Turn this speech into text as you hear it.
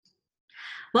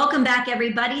Welcome back,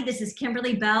 everybody. This is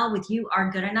Kimberly Bell with You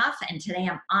Are Good Enough, and today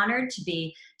I'm honored to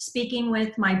be speaking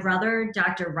with my brother,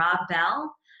 Dr. Rob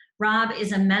Bell. Rob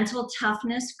is a mental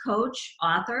toughness coach,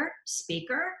 author,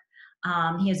 speaker.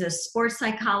 He is a sports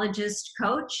psychologist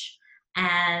coach,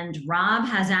 and Rob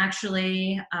has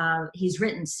he's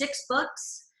written 6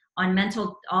 books on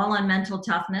all on mental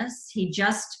toughness. He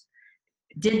just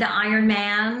did the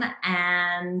Ironman,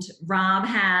 and Rob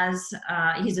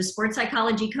he's a sports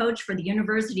psychology coach for the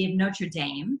University of Notre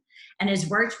Dame and has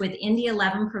worked with Indy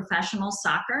 11 professional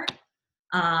soccer,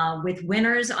 with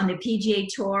winners on the PGA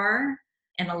Tour,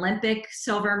 an Olympic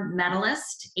silver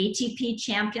medalist, ATP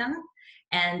champion,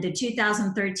 and the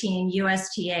 2013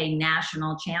 USTA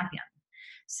national champion.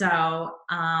 So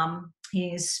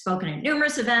he's spoken at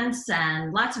numerous events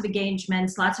and lots of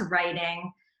engagements, lots of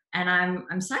writing, and I'm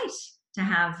psyched to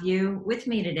have you with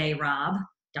me today, Rob,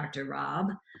 Dr. Rob.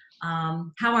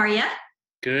 How are you?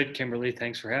 Good, Kimberly.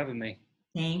 Thanks for having me.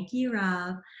 Thank you,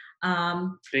 Rob.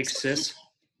 Big sis.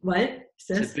 What?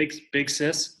 Sis? Big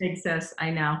sis. Big sis. I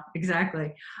know.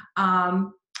 Exactly. So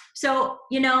I'm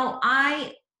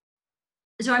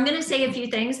going to say a few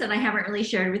things that I haven't really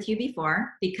shared with you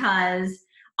before, because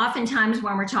oftentimes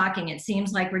when we're talking, it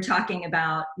seems like we're talking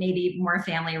about maybe more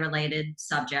family-related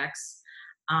subjects.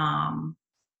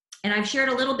 And I've shared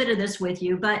a little bit of this with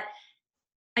you, but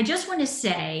I just want to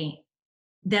say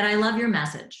that I love your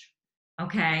message,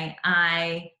 okay?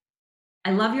 I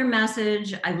love your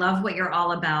message. I love what you're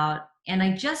all about. And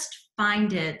I just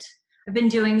find I've been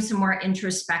doing some more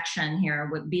introspection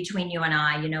here between you and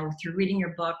I, through reading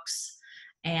your books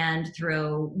and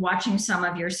through watching some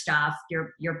of your stuff,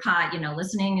 your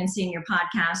listening and seeing your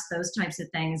podcast, those types of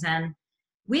things. And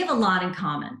we have a lot in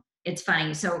common. It's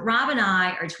funny. So Rob and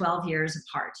I are 12 years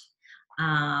apart.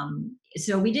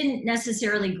 So we didn't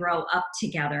necessarily grow up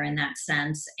together in that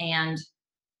sense. And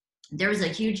there was a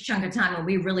huge chunk of time when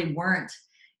we really weren't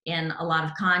in a lot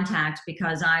of contact,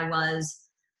 because I was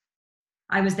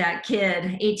that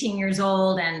kid, 18 years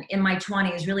old and in my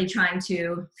 20s, really trying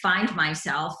to find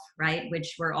myself, right?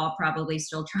 Which we're all probably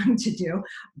still trying to do.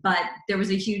 But there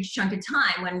was a huge chunk of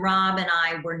time when Rob and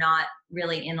I were not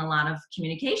really in a lot of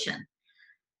communication.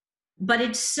 But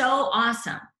it's so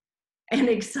awesome and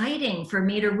exciting for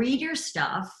me to read your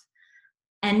stuff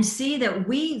and see that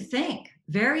we think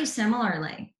very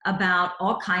similarly about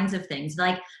all kinds of things.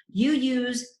 Like, you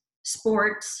use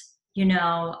sports,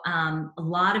 a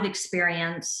lot of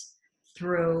experience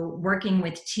through working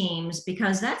with teams,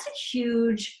 because that's a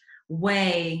huge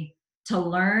way to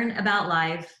learn about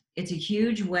life. It's a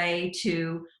huge way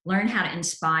to learn how to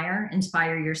inspire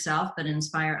yourself, but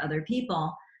inspire other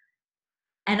people.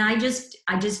 And I just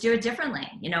do it differently.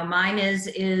 Mine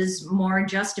is more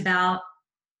just about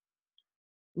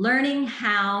learning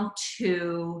how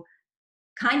to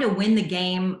kind of win the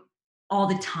game all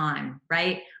the time,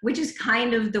 right? Which is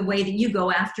kind of the way that you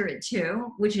go after it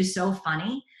too, which is so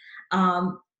funny.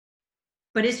 But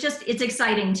it's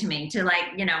exciting to me to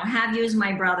have you as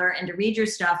my brother and to read your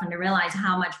stuff and to realize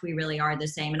how much we really are the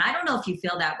same. And I don't know if you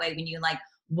feel that way when you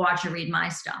watch or read my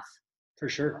stuff. For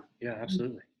sure. Yeah,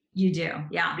 absolutely. You do.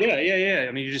 Yeah. Yeah.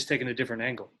 I mean, you're just taking a different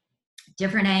angle.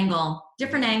 Different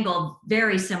angle,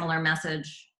 very similar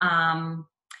message.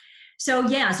 So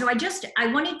I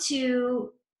wanted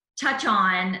to touch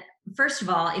on, first of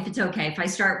all, if it's okay, if I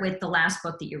start with the last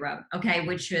book that you wrote, okay,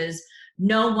 which is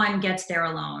No One Gets There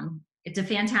Alone. It's a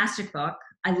fantastic book.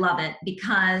 I love it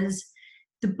because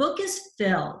the book is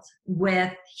filled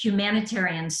with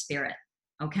humanitarian spirit,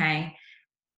 okay?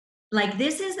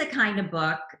 This is the kind of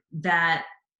book that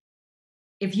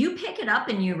if you pick it up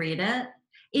and you read it,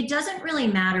 it doesn't really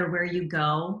matter where you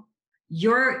go.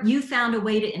 You found a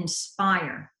way to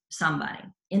inspire somebody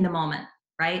in the moment,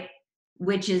 right?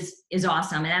 Which is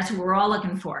awesome. And that's what we're all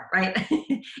looking for, right?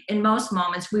 In most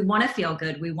moments, we want to feel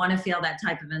good. We want to feel that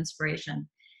type of inspiration.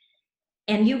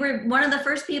 And you were one of the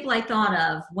first people I thought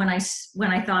of when I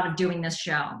thought of doing this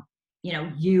show.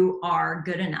 You are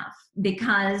good enough,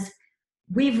 because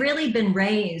we've really been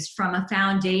raised from a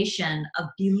foundation of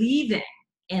believing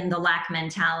in the lack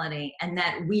mentality and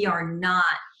that we are not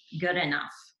good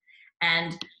enough.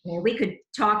 And we could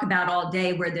talk about all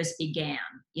day where this began.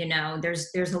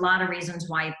 There's a lot of reasons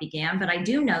why it began, but I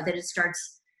do know that it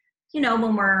starts,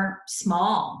 when we're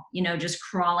small, just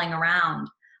crawling around.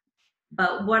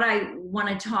 But what I want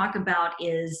to talk about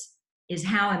is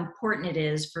how important it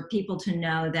is for people to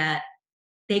know that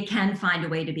they can find a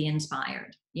way to be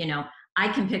inspired. I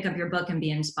can pick up your book and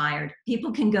be inspired.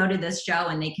 People can go to this show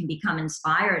and they can become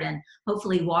inspired and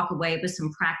hopefully walk away with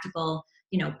some practical,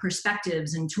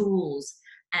 perspectives and tools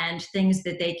and things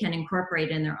that they can incorporate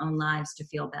in their own lives to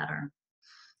feel better.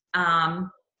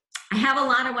 I have a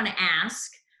lot I want to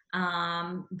ask,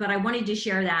 but I wanted to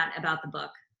share that about the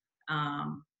book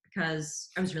because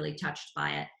I was really touched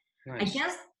by it. Nice. I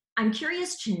guess I'm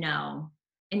curious to know,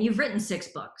 and you've written 6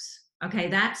 books. Okay,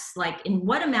 that's like, in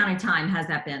what amount of time has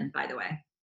that been, by the way?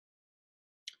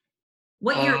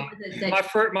 What year was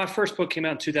it my first book came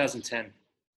out in 2010.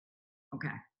 Okay,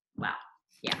 wow,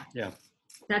 yeah. Yeah.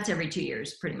 That's every 2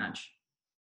 years, pretty much.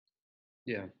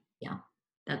 Yeah. Yeah,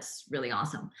 that's really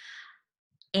awesome.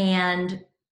 And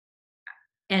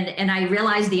I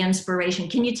realize the inspiration.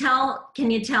 Can you tell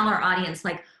our audience,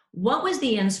 like, what was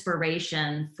the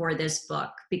inspiration for this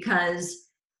book? Because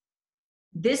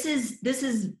this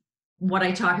is what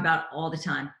I talk about all the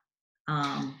time.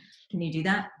 Can you do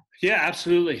that? Yeah,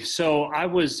 absolutely. So I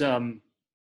was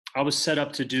set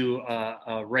up to do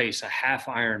a race, a half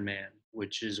Ironman,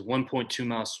 which is a 1.2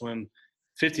 mile swim,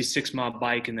 56 mile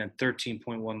bike, and then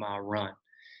 13.1 mile run.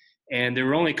 And there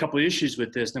were only a couple of issues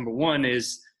with this. Number one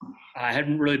is I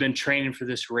hadn't really been training for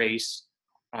this race.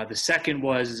 The second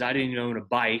is I didn't own a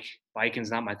bike.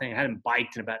 Biking's not my thing. I hadn't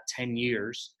biked in about 10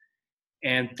 years.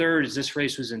 And third is this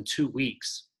race was in 2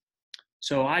 weeks.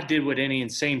 So I did what any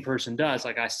insane person does.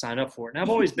 Like, I signed up for it. And I've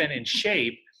always been in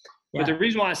shape. Yeah. But the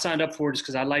reason why I signed up for it is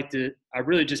because I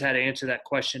really just had to answer that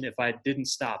question. If I didn't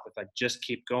stop, if I just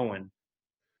keep going,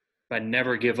 if I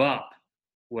never give up,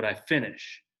 would I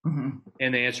finish? Mm-hmm.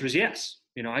 And the answer is yes.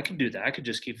 I could do that. I could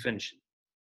just keep finishing.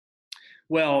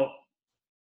 Well,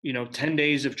 10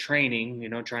 days of training,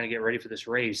 trying to get ready for this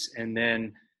race. And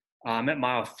then I'm at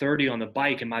mile 30 on the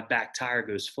bike and my back tire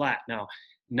goes flat. Now,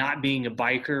 not being a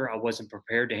biker, I wasn't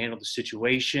prepared to handle the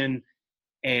situation.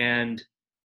 And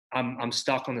I'm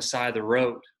stuck on the side of the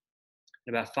road.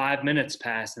 And about 5 minutes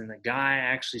pass, and the guy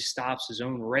actually stops his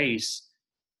own race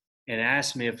and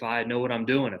asks me if I know what I'm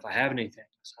doing, if I have anything.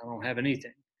 I don't have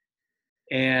anything.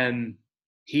 And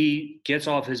he gets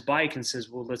off his bike and says,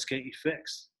 well, let's get you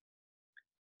fixed.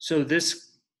 So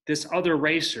this other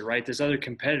racer, right, this other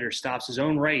competitor stops his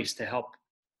own race to help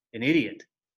an idiot,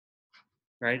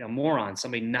 right, a moron,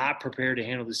 somebody not prepared to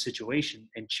handle the situation,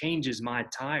 and changes my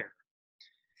tire.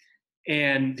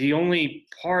 And the only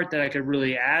part that I could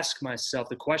really ask myself,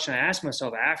 the question I asked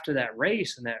myself after that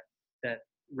race, and that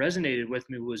resonated with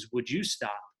me, was, would you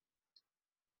stop?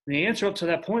 And the answer up to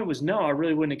that point was no, I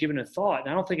really wouldn't have given it a thought. And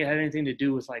I don't think it had anything to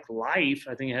do with like life.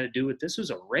 I think it had to do with, this was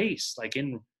a race. Like,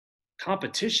 in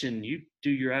competition, you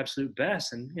do your absolute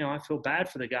best. And, I feel bad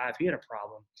for the guy if he had a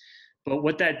problem. But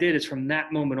what that did is, from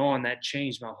that moment on, that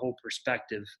changed my whole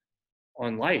perspective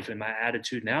on life and my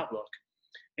attitude and outlook.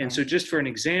 And so, just for an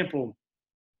example,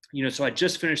 so I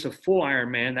just finished a full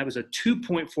Ironman. That was a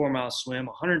 2.4 mile swim,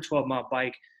 112 mile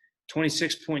bike,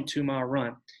 26.2 mile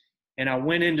run. And I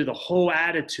went into the whole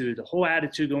attitude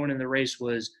going in the race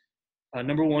was,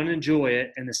 number one, enjoy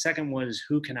it. And the second one is,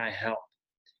 who can I help?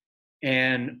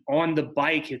 And on the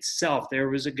bike itself, there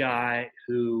was a guy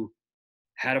who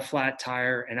had a flat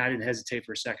tire, and I didn't hesitate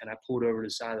for a second. I pulled over to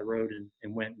the side of the road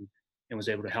and went and was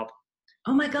able to help him.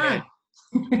 Oh my God.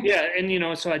 Yeah.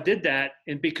 And, so I did that.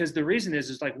 And because the reason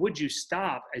is like, would you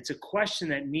stop? It's a question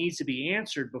that needs to be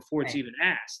answered before it's even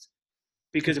asked.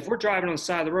 Because if we're driving on the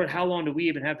side of the road, how long do we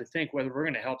even have to think whether we're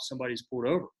going to help somebody who's pulled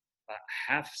over? A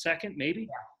half second, maybe?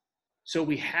 Yeah. So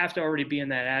we have to already be in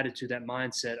that attitude, that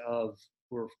mindset of,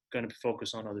 we're going to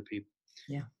focus on other people.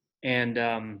 Yeah. And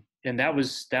that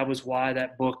was why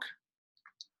that book,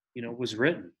 was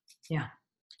written. Yeah.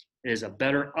 Is a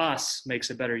better us makes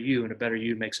a better you, and a better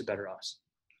you makes a better us.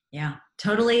 Yeah,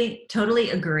 totally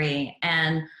agree.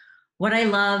 And what I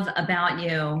love about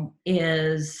you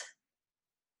is,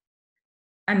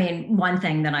 one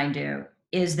thing that I do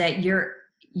is that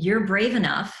you're brave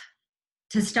enough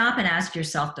to stop and ask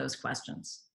yourself those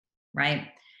questions, right?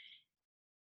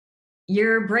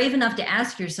 You're brave enough to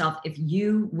ask yourself if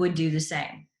you would do the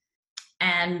same.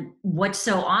 And what's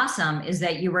so awesome is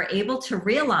that you were able to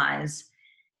realize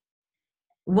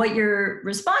what your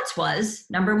response was,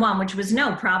 number one, which was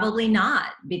no, probably not,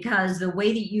 because the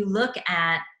way that you look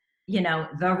at,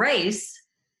 the race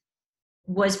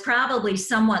was probably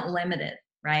somewhat limited,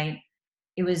 right?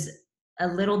 It was a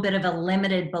little bit of a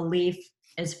limited belief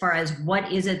as far as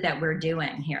what is it that we're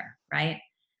doing here, right?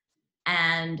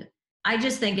 And I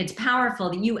just think it's powerful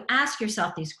that you ask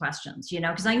yourself these questions,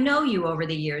 because I know you over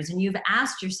the years and you've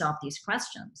asked yourself these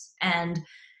questions. And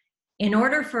in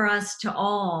order for us to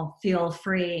all feel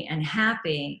free and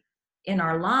happy in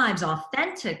our lives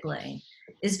authentically,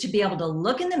 is to be able to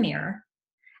look in the mirror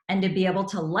and to be able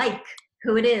to like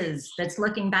who it is that's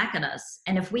looking back at us.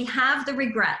 And if we have the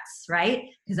regrets, right?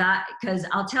 Because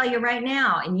I'll tell you right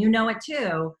now, and you know it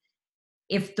too,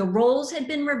 if the roles had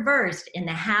been reversed in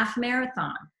the half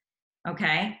marathon,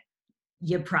 okay,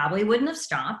 you probably wouldn't have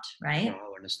stopped, No, right? I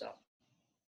wouldn't have stopped.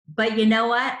 But you know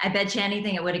what? I bet you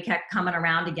anything it would have kept coming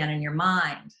around again in your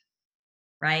mind,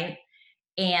 right?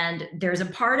 And there's a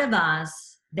part of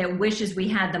us that wishes we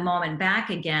had the moment back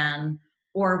again,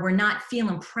 or we're not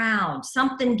feeling proud.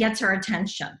 Something gets our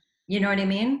attention. You know what I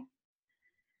mean?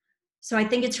 So I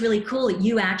think it's really cool that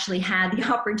you actually had the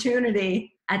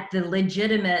opportunity at the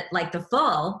legitimate, like the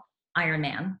full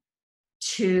Ironman,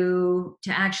 to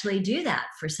actually do that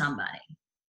for somebody.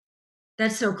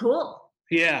 That's so cool.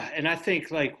 Yeah, and I think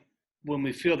like when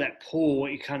we feel that pull,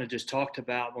 what you kind of just talked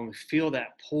about, when we feel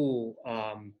that pull,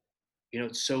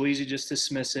 it's so easy just to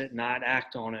dismiss it, not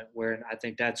act on it. Where I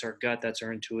think that's our gut, that's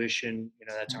our intuition,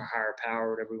 that's our higher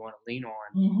power, whatever we want to lean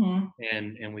on,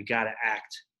 Mm-hmm. and we got to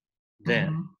act then,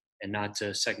 Mm-hmm. and not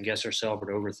to second guess ourselves or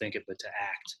to overthink it, but to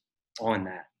act on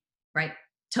that. Right.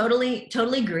 Totally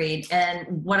agreed.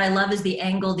 And what I love is the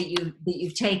angle that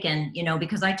you've taken,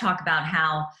 because I talk about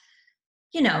how,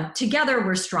 together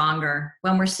we're stronger.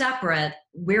 When we're separate,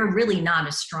 we're really not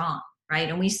as strong, right?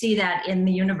 And we see that in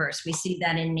the universe. We see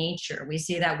that in nature. We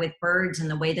see that with birds and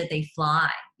the way that they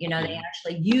fly. They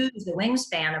actually use the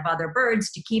wingspan of other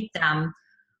birds to keep them,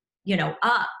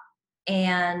 up.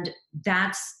 And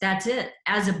that's it.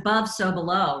 As above, so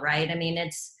below, right? I mean,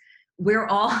 we're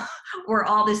all we're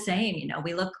all the same.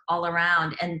 We look all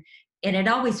around, and it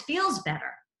always feels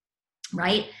better,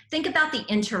 right? Think about the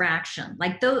interaction,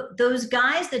 like those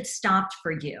guys that stopped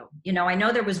for you. I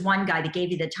know there was one guy that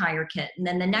gave you the tire kit, and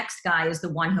then the next guy is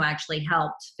the one who actually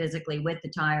helped physically with the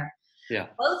tire. Yeah.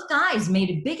 Both guys made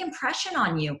a big impression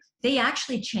on you. They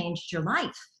actually changed your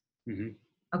life. Mm-hmm.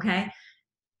 Okay.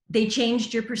 They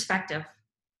changed your perspective,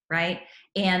 right?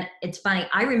 And it's funny,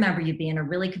 I remember you being a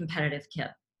really competitive kid,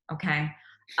 okay?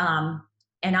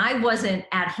 And I wasn't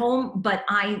at home, but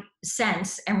I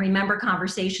sense and remember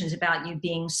conversations about you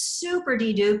being super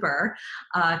de-duper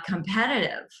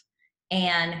competitive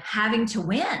and having to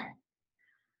win.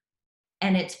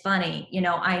 And it's funny,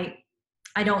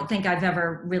 I don't think I've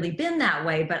ever really been that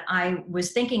way, but I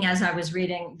was thinking as I was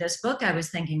reading this book, I was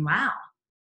thinking, wow,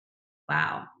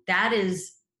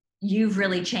 you've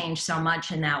really changed so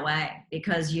much in that way,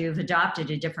 because you've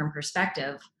adopted a different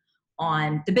perspective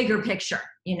on the bigger picture,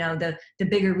 the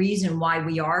bigger reason why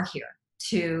we are here,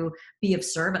 to be of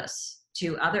service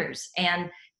to others. And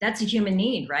that's a human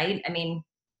need, right? I mean,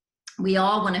 we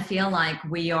all want to feel like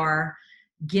we are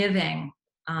giving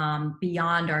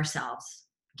beyond ourselves,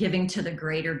 giving to the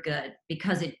greater good,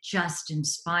 because it just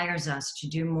inspires us to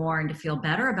do more and to feel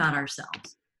better about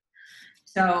ourselves.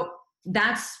 So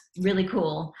that's really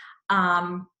cool.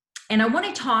 And I want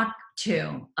to talk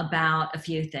too about a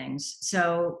few things.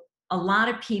 So a lot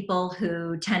of people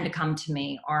who tend to come to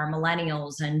me are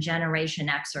millennials and Generation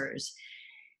Xers.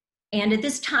 And at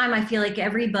this time, I feel like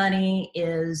everybody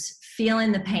is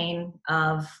feeling the pain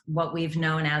of what we've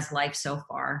known as life so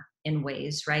far in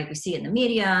ways, right? We see it in the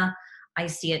media. I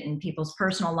see it in people's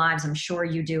personal lives. I'm sure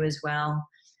you do as well.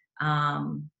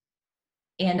 And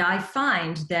I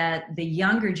find that the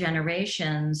younger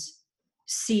generations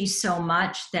see so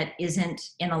much that isn't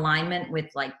in alignment with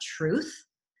like truth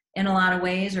in a lot of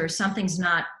ways, or something's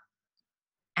not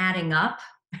adding up,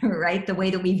 right? The way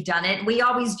that we've done it. We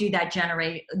always do that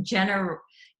generationally.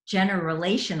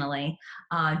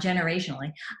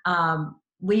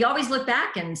 We always look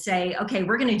back and say, okay,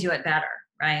 we're going to do it better,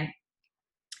 right?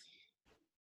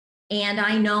 And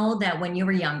I know that when you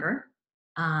were younger,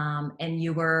 and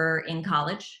you were in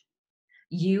college,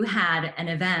 you had an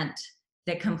event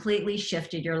that completely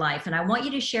shifted your life. And I want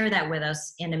you to share that with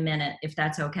us in a minute, if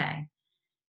that's okay.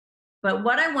 But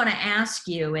what I want to ask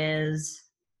you is,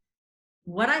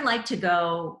 what I like to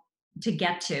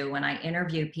get to when I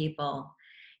interview people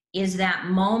is that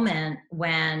moment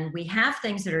when we have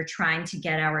things that are trying to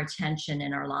get our attention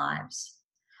in our lives,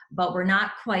 but we're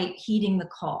not quite heeding the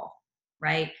call,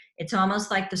 right? It's almost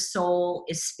like the soul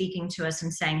is speaking to us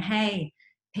and saying, hey,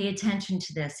 pay attention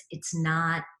to this. It's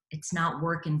not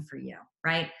working for you,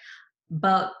 right?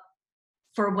 But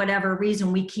for whatever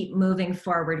reason, we keep moving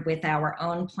forward with our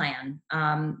own plan.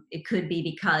 It could be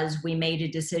because we made a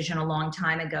decision a long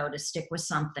time ago to stick with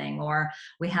something, or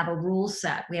we have a rule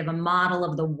set. We have a model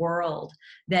of the world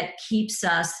that keeps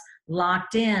us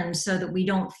locked in so that we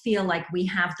don't feel like we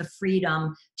have the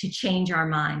freedom to change our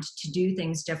mind, to do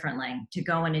things differently, to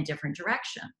go in a different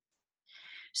direction.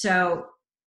 So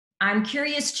I'm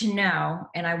curious to know,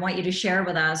 and I want you to share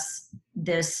with us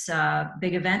this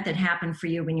big event that happened for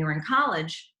you when you were in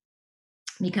college,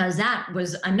 because that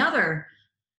was another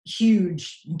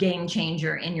huge game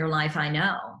changer in your life, I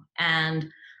know. And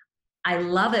I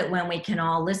love it when we can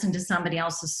all listen to somebody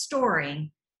else's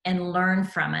story and learn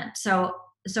from it. So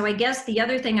so I guess the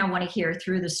other thing I want to hear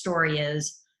through the story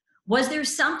is, was there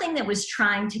something that was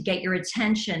trying to get your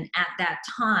attention at that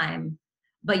time,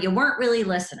 but you weren't really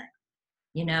listening?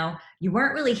 You know, you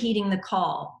weren't really heeding the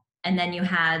call. And then you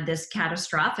had this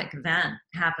catastrophic event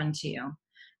happen to you.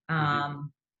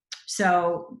 Mhm.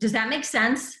 So does that make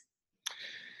sense?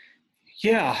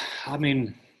 Yeah, I mean,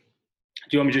 do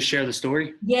you want me to just share the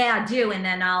story? Yeah, I do. And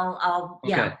then Okay.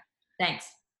 yeah, thanks.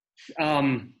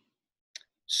 Um,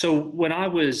 so when I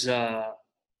was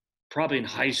probably in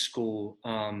high school,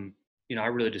 I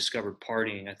really discovered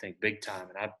partying, I think, big time,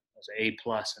 and I was an A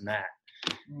plus in that.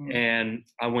 Mm. And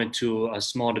I went to a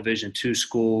small Division II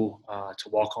school to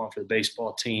walk on for the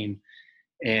baseball team.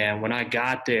 And when I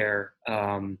got there,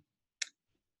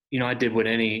 I did what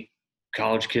any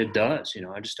college kid does.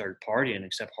 I just started partying,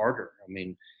 except harder. I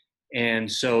mean, and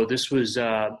so this was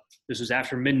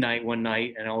after midnight one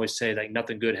night, and I always say like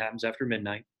nothing good happens after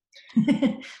midnight.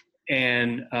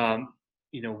 And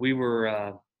we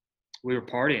were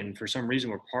partying. For some reason,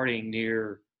 we're partying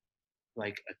near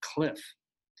like a cliff,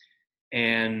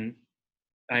 and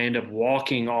I end up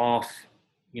walking off,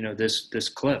 this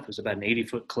cliff. It was about an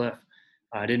 80-foot cliff.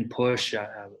 I didn't push.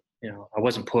 I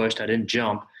wasn't pushed. I didn't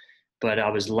jump, but I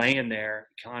was laying there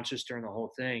conscious during the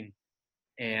whole thing,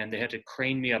 and they had to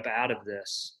crane me up out of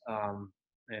this,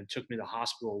 and took me to the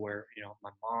hospital where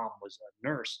my mom was a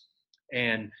nurse,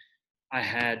 and I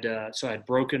had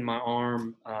broken my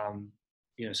arm,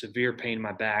 severe pain in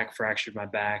my back, fractured my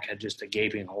back, had just a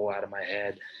gaping hole out of my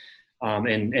head,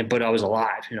 but I was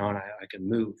alive, and I could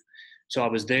move. So I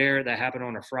was there. That happened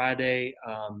on a Friday.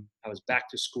 I was back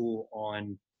to school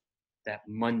on that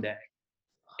Monday,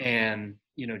 and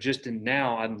just in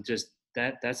now I'm just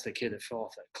that's the kid that fell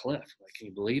off that cliff. Like, can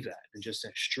you believe that? And just an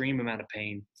extreme amount of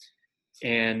pain,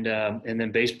 and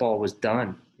then baseball was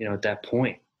done, at that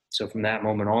point. So from that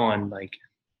moment on, like,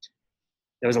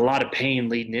 there was a lot of pain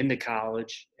leading into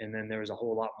college, and then there was a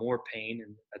whole lot more pain.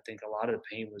 And I think a lot of the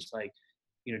pain was like,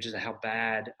 just how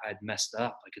bad I'd messed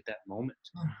up, like at that moment.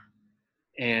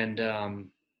 And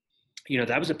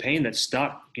that was a pain that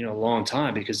stuck, a long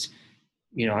time, because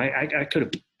I could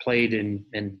have played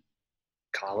in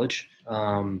college.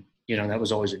 That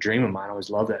was always a dream of mine. I always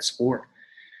loved that sport.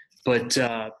 But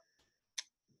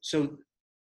so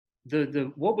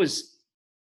the what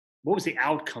was the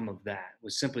outcome of that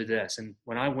was simply this. And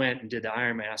when I went and did the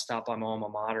Ironman, I stopped by my alma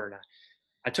mater, and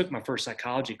I took my first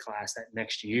psychology class that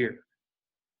next year.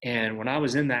 And when I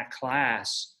was in that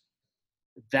class,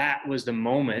 that was the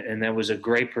moment. And there was a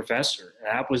great professor.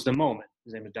 That was the moment.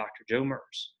 His name was Dr. Joe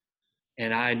Merce.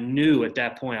 And I knew at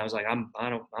that point, I was like,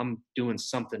 I'm doing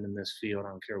something in this field. I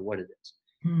don't care what it is.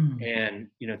 Hmm. And,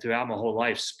 throughout my whole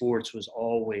life, sports was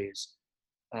always,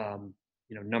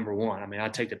 number one. I mean, I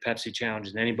take the Pepsi challenge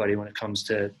and anybody when it comes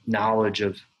to knowledge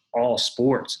of all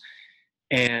sports.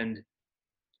 And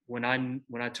when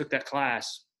I took that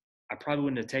class, I probably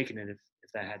wouldn't have taken it if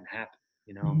that hadn't happened.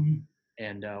 Mhm.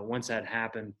 And once that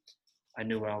happened, I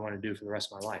knew what I wanted to do for the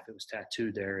rest of my life. It was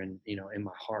tattooed there, and in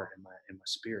my heart, in my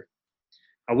spirit.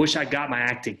 I wish I got my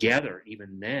act together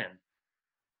even then,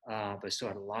 but I still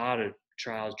had a lot of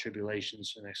trials,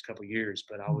 tribulations for the next couple of years.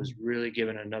 But I was really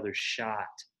given another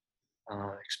shot,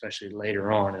 especially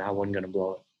later on, and I wasn't going to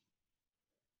blow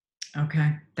it.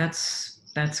 Okay.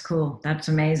 That's cool. That's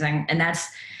amazing. And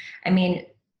I mean,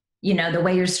 the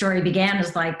way your story began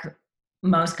is like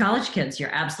most college kids.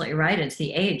 You're absolutely right. It's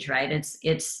the age, right? It's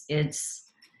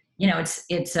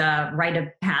a rite of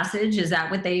passage. Is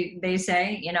that what they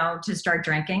say, to start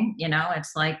drinking?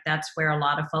 It's like that's where a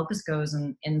lot of focus goes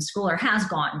in school, or has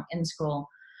gone in school.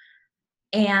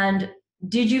 And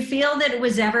did you feel that it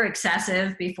was ever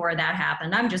excessive before that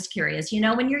happened? I'm just curious.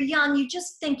 When you're young, you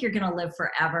just think you're going to live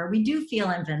forever. We do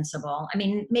feel invincible. I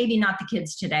mean, maybe not the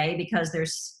kids today,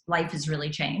 because life has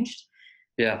really changed.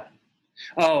 Yeah.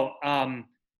 Oh,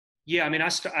 yeah. I mean,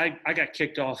 I got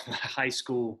kicked off my high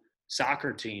school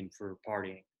soccer team for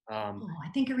partying. Oh, I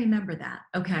think I remember that.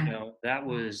 Okay. That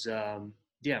was,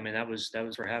 yeah. I mean, that was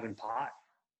for having pot.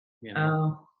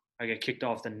 Oh, I got kicked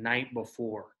off the night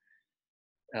before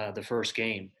the first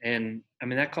game, and I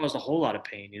mean that caused a whole lot of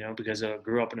pain. Because I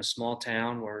grew up in a small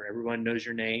town where everyone knows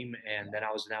your name, and then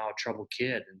I was now a troubled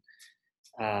kid.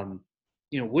 And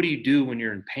what do you do when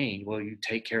you're in pain? Well, you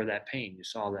take care of that pain. You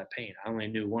solve that pain. I only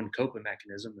knew one coping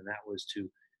mechanism, and that was to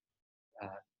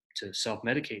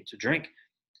self-medicate, to drink,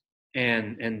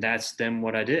 and that's then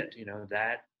what I did.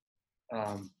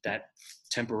 That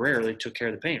temporarily took care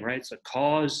of the pain. Right? It's a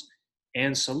cause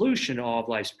and solution to all of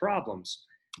life's problems.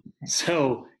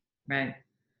 So right.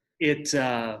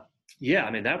 yeah,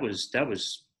 I mean,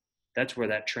 that's where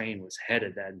that train was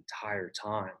headed that entire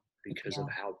time, because of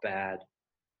how bad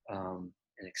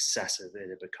and excessive it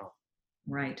had become.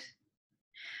 Right.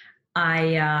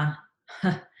 I,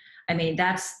 I mean,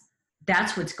 that's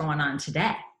what's going on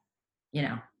today. You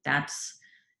know, that's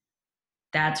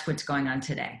what's going on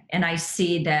today. And I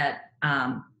see that,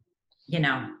 you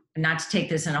know, not to take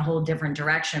this in a whole different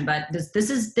direction, but this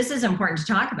is important to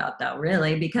talk about though,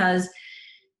 really, because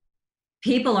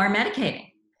people are medicating.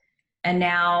 And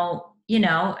now, you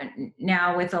know,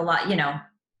 now with a lot, you know,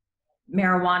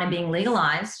 marijuana being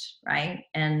legalized, right?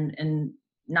 And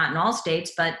not in all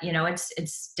states, but you know,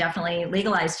 it's definitely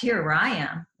legalized here where I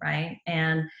am, right?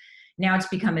 And now it's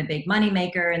become a big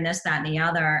moneymaker and this, that, and the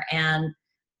other. And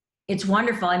it's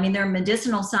wonderful. I mean, there are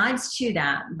medicinal sides to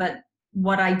that, but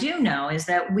what I do know is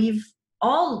that we've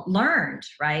all learned,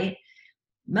 right?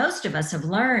 Most of us have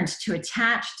learned to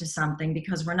attach to something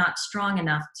because we're not strong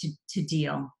enough to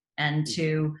deal and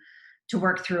to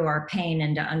work through our pain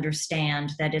and to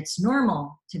understand that it's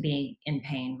normal to be in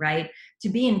pain, right? To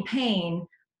be in pain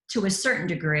to a certain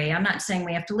degree. I'm not saying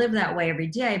we have to live that way every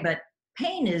day, but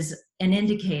pain is an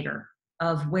indicator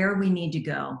of where we need to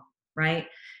go, right?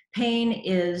 Pain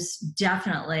is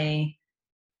definitely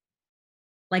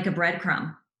like a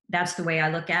breadcrumb. That's the way I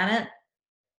look at it.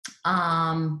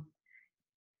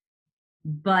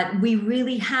 But we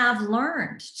really have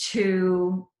learned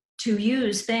to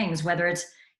use things, whether it's,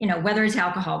 you know, whether it's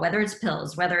alcohol, whether it's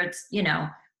pills, whether it's, you know,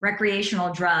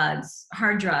 recreational drugs,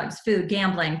 hard drugs, food,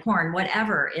 gambling, porn,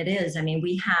 whatever it is. I mean,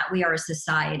 we are a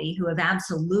society who have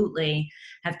absolutely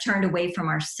have turned away from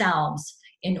ourselves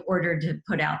in order to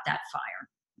put out that fire,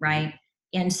 right?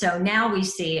 And so now we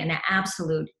see an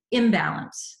absolute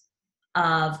imbalance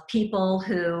of people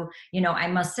who, you know, I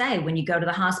must say, when you go to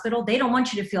the hospital, they don't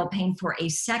want you to feel pain for a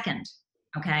second,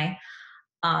 okay?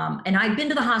 And I've been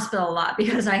to the hospital a lot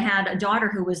because I had a daughter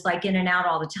who was like in and out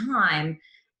all the time.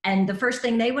 And the first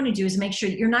thing they want to do is make sure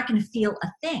that you're not going to feel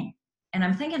a thing. And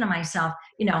I'm thinking to myself,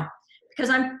 you know, because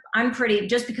I'm pretty,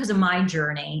 just because of my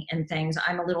journey and things,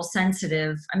 I'm a little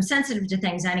sensitive. I'm sensitive to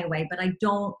things anyway, but I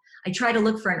try to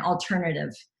look for an alternative,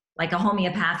 like a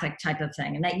homeopathic type of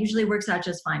thing. And that usually works out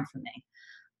just fine for me.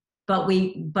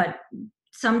 But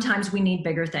sometimes we need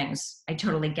bigger things. I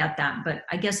totally get that. But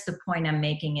I guess the point I'm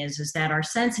making is that our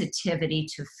sensitivity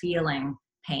to feeling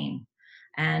pain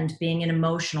and being in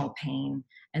emotional pain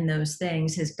and those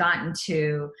things has gotten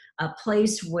to a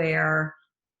place where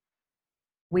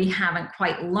we haven't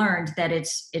quite learned that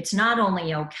it's not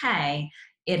only okay,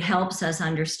 it helps us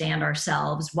understand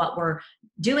ourselves, what we're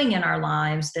doing in our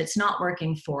lives that's not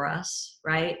working for us,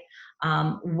 right?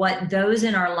 What those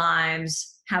in our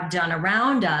lives have done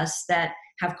around us that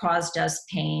have caused us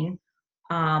pain,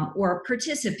 or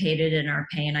participated in our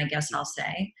pain, I guess I'll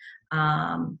say.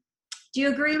 Do you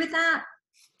agree with that?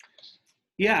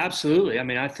 Yeah, absolutely. I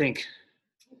mean, I think,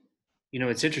 you know,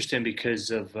 it's interesting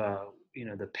because of, you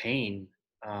know, the pain,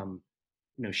 you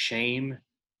know, shame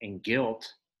and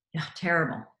guilt Yeah,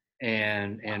 terrible.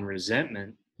 and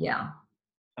resentment. Yeah,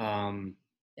 Um,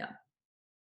 yeah,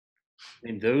 I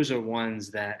mean, those are ones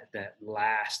that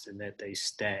last and that they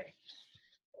stay.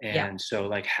 yeah, And so,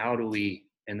 like, how do we?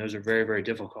 And those are very, very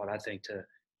difficult, I think, to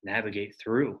navigate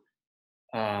through.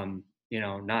 You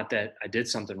know, not that I did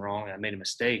something wrong, I made a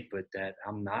mistake, but that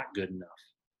I'm not good enough.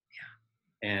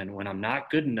 And when I'm not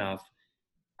good enough,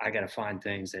 I got to find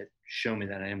things that show me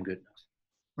that I am good enough.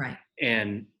 right.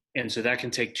 And so that can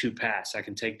take two paths. I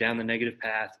can take down the negative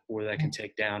path, or that can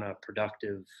take down a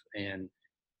productive and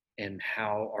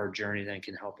how our journey then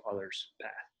can help others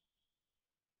path.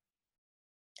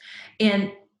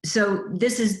 And so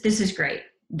this is great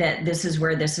that this is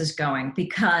where this is going,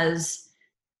 because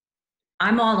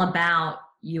I'm all about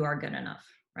you are good enough,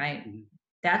 right? Mm-hmm.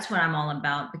 That's what I'm all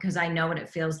about, because I know what it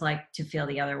feels like to feel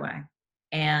the other way.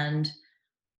 And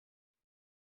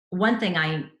one thing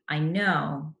I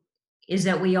know is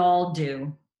that we all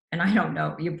do, and I don't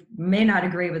know, you may not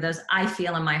agree with this, I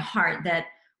feel in my heart that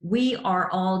we are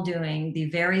all doing the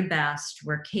very best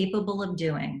we're capable of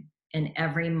doing in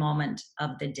every moment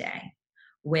of the day,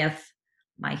 with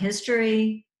my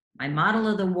history, my model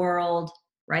of the world,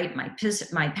 right? My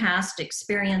past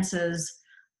experiences,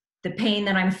 the pain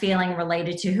that I'm feeling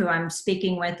related to who I'm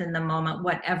speaking with in the moment,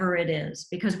 whatever it is.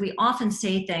 Because we often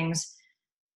say things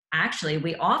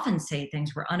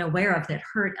we're unaware of that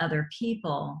hurt other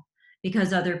people,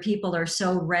 because other people are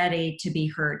so ready to be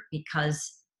hurt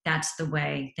because that's the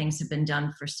way things have been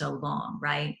done for so long,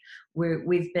 right?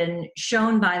 We've been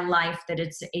shown by life that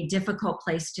it's a difficult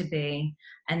place to be,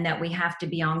 and that we have to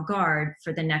be on guard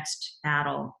for the next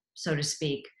battle, so to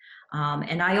speak.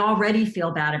 And I already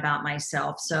feel bad about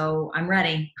myself, so I'm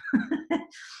ready.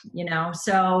 You know,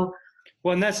 so.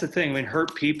 Well, and that's the thing. I mean,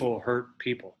 hurt people hurt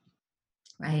people.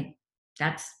 right?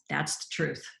 That's the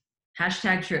truth.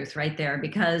 Hashtag truth right there.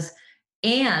 Because,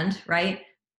 and right,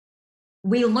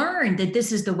 we learned that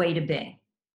this is the way to be,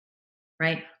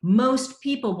 right? Most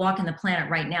people walking the planet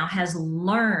right now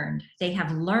they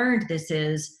have learned this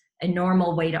is a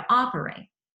normal way to operate,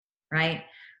 right?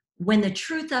 When the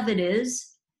truth of it is,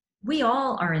 we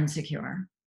all are insecure,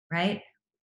 right?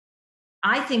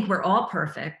 I think we're all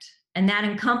perfect, and that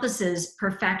encompasses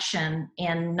perfection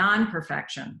and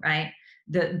non-perfection, right?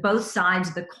 The both sides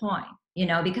of the coin,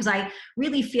 because I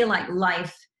really feel like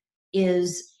life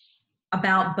is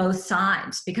about both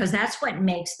sides, because that's what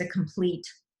makes the complete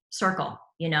circle,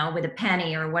 with a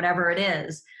penny or whatever it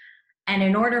is. And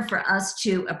in order for us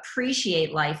to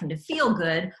appreciate life and to feel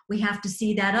good, we have to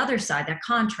see that other side, that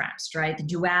contrast, right? The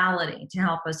duality, to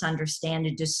help us understand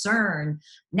and discern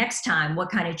next time,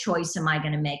 what kind of choice am I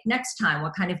going to make? Next time,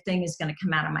 what kind of thing is going to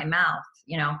come out of my mouth?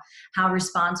 How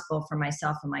responsible for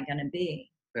myself am I going to be?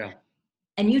 Yeah.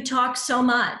 And you talk so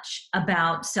much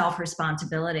about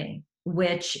self-responsibility,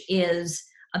 which is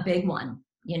a big one,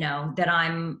 that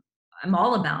I'm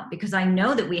all about, because I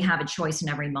know that we have a choice in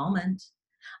every moment.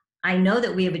 I know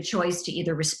that we have a choice to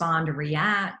either respond or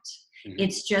react. Mm-hmm.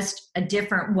 It's just a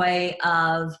different way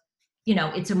of,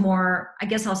 it's a more, I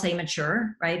guess I'll say,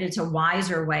 mature, right? It's a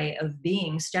wiser way of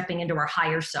being, stepping into our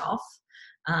higher self.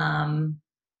 And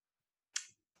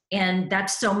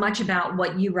that's so much about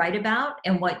what you write about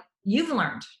and what you've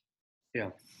learned.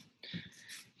 Yeah.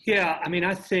 Yeah. I mean,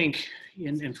 I think,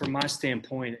 and from my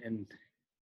standpoint, and,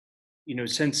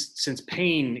 since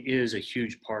pain is a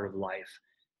huge part of life,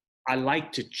 I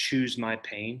like to choose my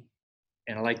pain,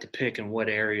 and I like to pick in what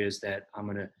areas that I'm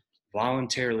going to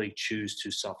voluntarily choose to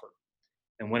suffer.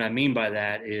 And what I mean by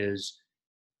that is,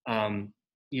 and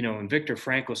Viktor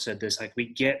Frankl said this, like we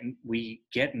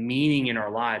get meaning in our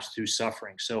lives through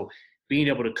suffering. So being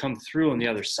able to come through on the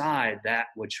other side, that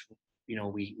which,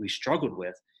 we struggled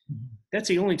with, that's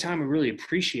the only time we really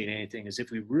appreciate anything, is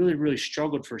if we really, really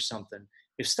struggled for something.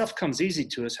 If stuff comes easy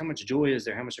to us, how much joy is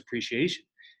there? How much appreciation?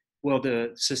 Well,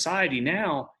 the society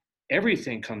now,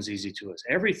 everything comes easy to us.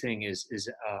 Everything is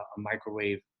a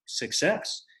microwave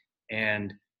success.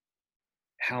 And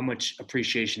how much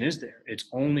appreciation is there? It's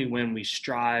only when we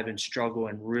strive and struggle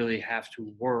and really have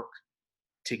to work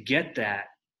to get that.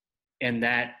 And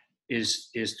that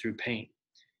is through pain.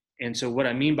 And so what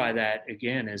I mean by that,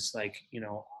 again, is like,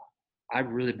 I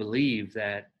really believe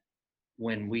that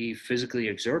when we physically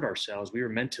exert ourselves, we were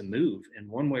meant to move in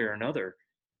one way or another.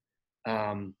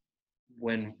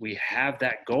 When we have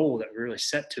that goal that we really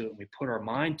set to it and we put our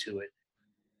mind to it,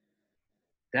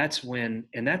 that's when,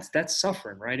 and that's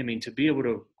suffering, right? I mean, to be able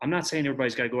to, I'm not saying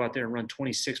everybody's got to go out there and run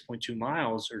 26.2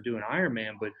 miles or do an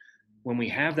Ironman, but when we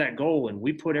have that goal and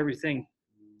we put everything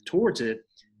towards it,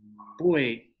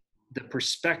 boy, the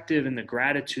perspective and the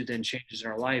gratitude then changes in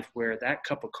our life, where that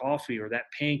cup of coffee or that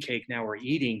pancake now we're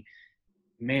eating,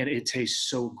 man, it tastes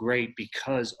so great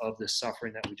because of the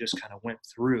suffering that we just kind of went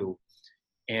through.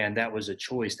 And that was a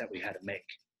choice that we had to make.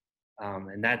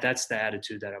 And that's the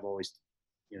attitude that I've always,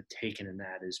 taken in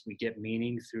that, is we get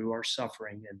meaning through our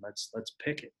suffering, and let's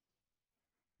pick it.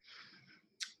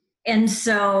 And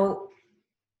so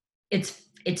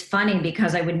it's funny,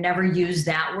 because I would never use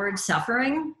that word,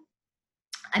 suffering.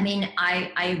 I mean,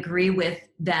 I agree with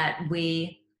that.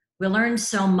 We learn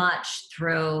so much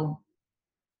through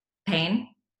pain,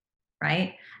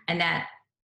 right? And that,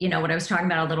 what I was talking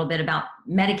about a little bit about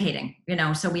medicating,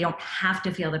 so we don't have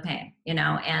to feel the pain,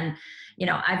 and,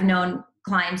 I've known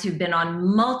clients who've been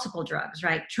on multiple drugs,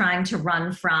 right? Trying to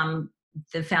run from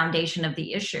the foundation of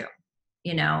the issue,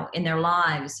 in their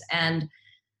lives. And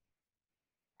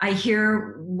I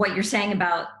hear what you're saying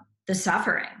about the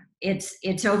suffering.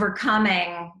 It's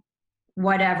overcoming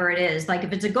whatever it is. Like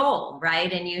if it's a goal,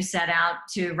 right? And you set out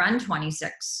to run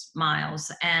 26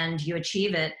 miles and you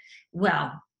achieve it,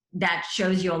 well, that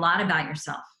shows you a lot about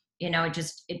yourself.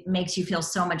 It makes you feel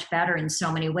so much better in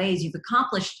so many ways. You've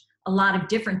accomplished a lot of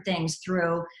different things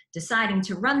through deciding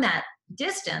to run that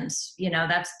distance.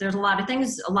 There's a lot of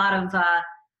things, a lot of,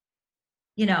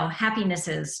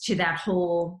 happinesses to that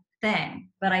whole thing.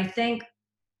 But I think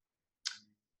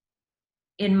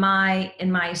in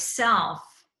myself,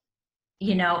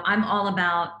 I'm all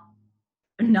about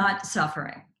not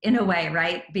suffering in a way,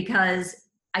 right? Because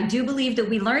I do believe that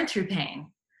we learn through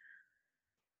pain,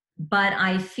 but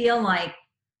I feel like,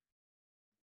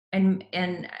 and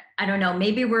I don't know,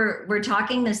 maybe we're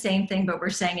talking the same thing, but we're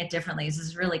saying it differently. This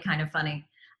is really kind of funny.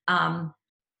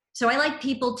 So I like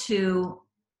people to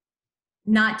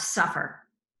not suffer.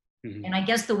 Mm-hmm. And I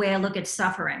guess the way I look at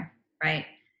suffering, right,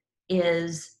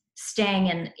 is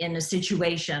staying in a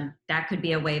situation that could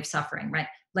be a way of suffering, right?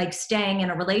 like staying in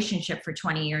a relationship for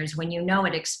 20 years when you know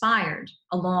it expired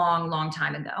a long, long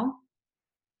time ago.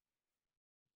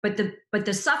 But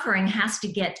the suffering has to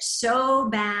get so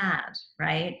bad,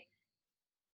 right?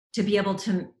 To be able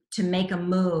to make a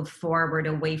move forward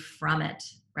away from it,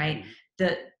 right?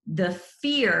 The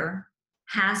fear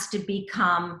has to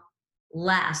become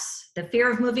less. The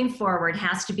fear of moving forward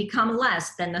has to become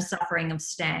less than the suffering of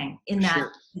staying in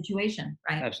that situation,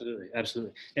 right? Absolutely,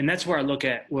 absolutely. And that's where I look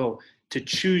at, well, to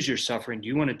choose your suffering, do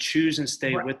you want to choose and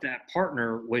stay with that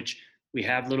partner, which we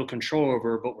have little control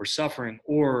over, but we're suffering,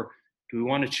 or do we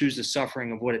want to choose the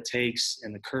suffering of what it takes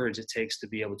and the courage it takes to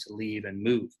be able to leave and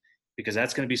move? Because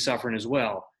that's going to be suffering as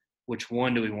well. Which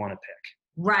one do we want to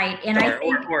pick? Right. And sorry, I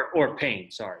think, or pain,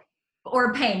 sorry.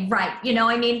 Or pain, right. You know,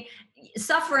 I mean,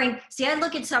 suffering, see, I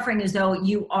look at suffering as though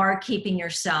you are keeping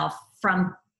yourself,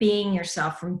 from being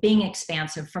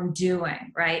expansive, from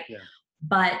doing, right? Yeah.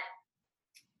 But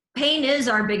pain is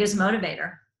our biggest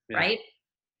motivator, Yeah. right?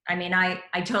 I mean, I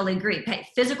totally agree.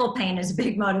 Physical pain is a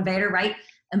big motivator, right?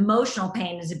 Emotional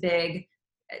pain is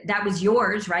that was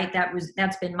yours, right?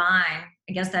 That's been mine.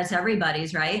 I guess that's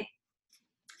everybody's, right?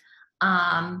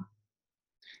 And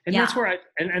that's where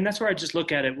that's where I just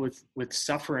look at it with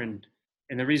suffering.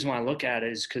 And the reason why I look at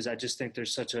it is because I just think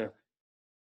there's such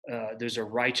there's a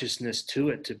righteousness to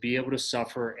it, to be able to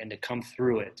suffer and to come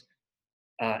through it.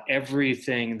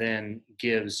 Everything then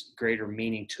gives greater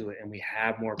meaning to it, and we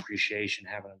have more appreciation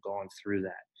having gone through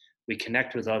that. We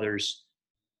connect with others,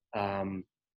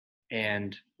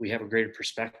 and we have a greater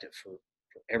perspective for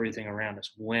everything around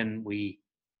us when we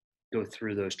go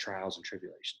through those trials and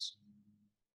tribulations.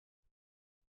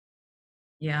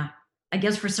 Yeah. I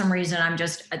guess for some reason, I'm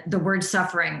just, the word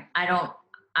suffering, I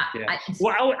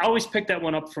always pick that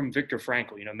one up from Viktor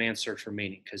Frankl, Man's Search for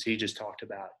Meaning, because he just talked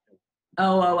about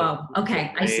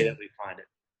okay. I see. That we find it.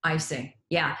 I see.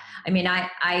 Yeah. I mean,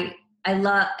 I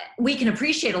love, we can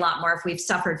appreciate a lot more if we've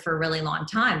suffered for a really long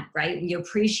time, right? We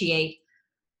appreciate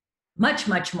much,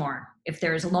 much more if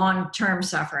there's long-term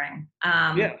suffering.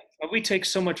 We take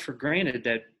so much for granted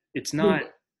that it's not,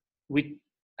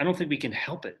 I don't think we can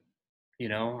help it.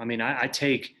 I mean, I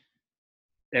take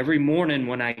every morning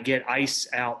when I get ice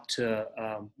out to,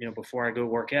 before I go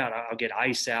work out, I'll get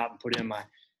ice out and put it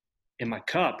in my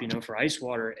cup, for ice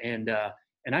water. And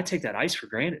I take that ice for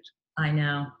granted. I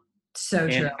know. So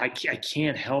true. And I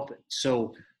can't help it.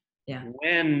 So yeah,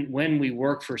 when we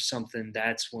work for something,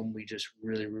 that's when we just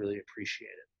really, really appreciate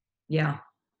it. Yeah.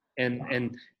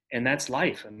 And that's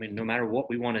life. I mean, no matter what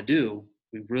we want to do,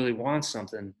 we really want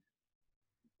something,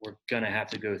 we're going to have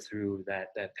to go through that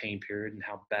pain period. And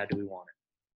how bad do we want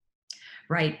it?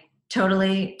 Right.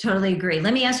 Totally agree.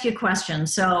 Let me ask you a question.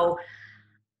 So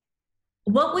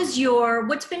what's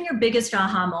been your biggest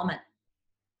aha moment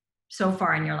so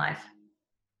far in your life?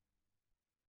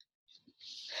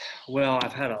 Well,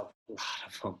 I've had a lot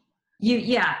of them.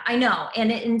 Yeah, I know.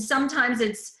 And sometimes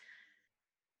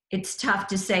it's tough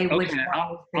to say which one.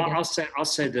 I'll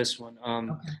say this one.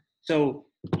 Okay. So,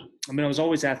 I mean, I was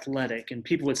always athletic, and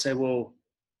people would say, well,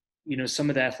 some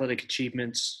of the athletic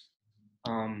achievements,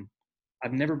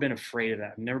 I've never been afraid of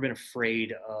that. I've never been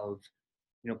afraid of,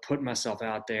 putting myself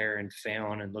out there and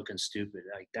failing and looking stupid.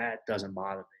 Like, that doesn't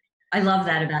bother me. I love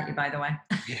that about you, by the way.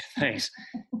 Yeah, thanks.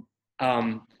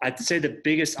 I'd say the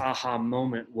biggest aha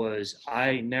moment was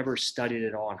I never studied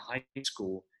at all in high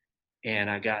school,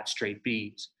 and I got straight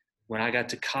B's. When I got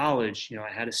to college,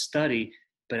 I had to study,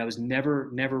 but I was never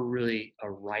really a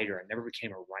writer. I never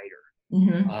became a writer.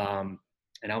 Mm-hmm.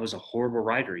 And I was a horrible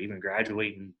writer, even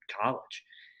graduating college.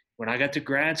 When I got to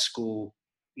grad school,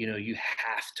 you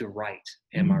have to write,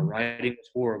 and my writing was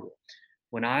horrible.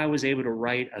 When I was able to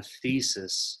write a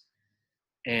thesis,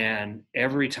 and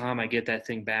every time I get that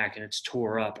thing back and it's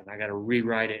tore up and I got to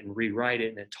rewrite it,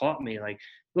 and it taught me, like,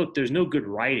 look, there's no good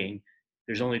writing.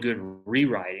 There's only good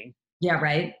rewriting. Yeah.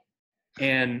 Right.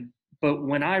 But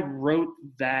when I wrote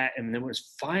that and it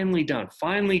was finally done,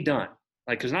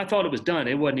 like, cause I thought it was done.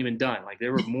 It wasn't even done. Like,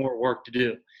 there was more work to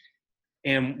do.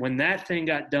 And when that thing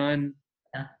got done,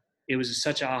 it was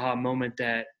such an aha moment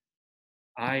that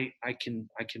I can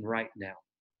write now.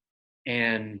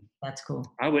 And that's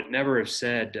cool. I would never have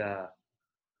said, I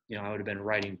would have been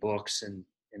writing books and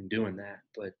doing that,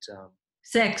 but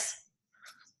 6.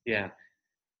 Yeah.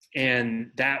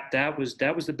 And that was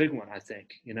the big one, I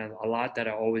think, a lot that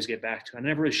I always get back to. I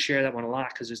never really share that one a lot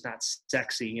because it's not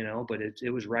sexy, but it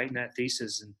was writing that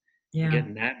thesis and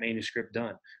getting that manuscript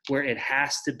done, where it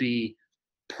has to be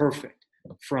perfect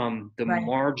from the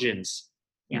margins,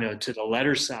 to the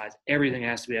letter size. Everything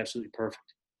has to be absolutely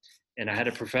perfect. And I had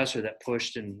a professor that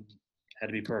pushed and had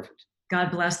to be perfect. God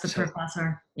bless the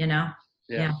professor, Yeah.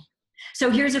 So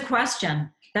here's a question.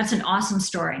 That's an awesome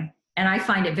story. And I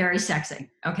find it very sexy.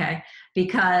 Okay.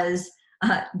 Because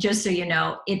just so you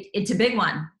know, it's a big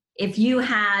one. If you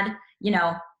had,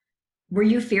 were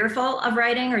you fearful of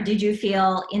writing, or did you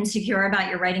feel insecure about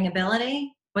your writing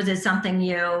ability? Was it something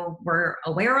you were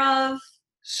aware of?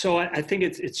 So I think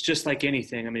it's just like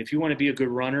anything. I mean, if you want to be a good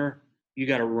runner, you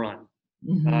got to run.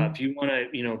 Mm-hmm. If you want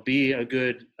to, be a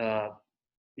good,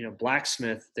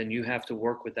 blacksmith, then you have to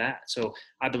work with that. So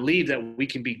I believe that we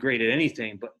can be great at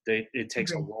anything, but it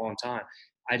takes a long time.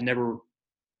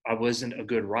 I wasn't a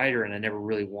good writer, and I never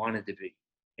really wanted to be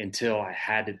until I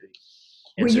had to be.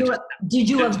 And did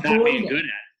you avoid it? Good at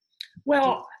it.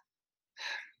 Well,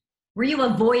 were you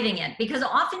avoiding it? Because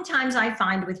oftentimes I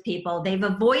find with people, they've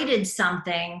avoided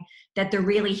something that they're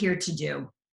really here to do.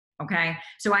 Okay.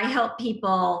 So I help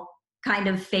people kind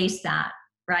of face that.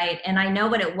 Right. And I know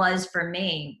what it was for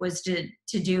me was to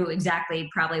do exactly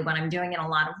probably what I'm doing in a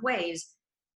lot of ways.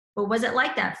 But was it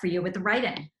like that for you with the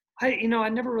writing? I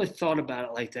never really thought about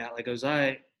it like that. Like, was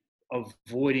I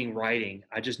avoiding writing?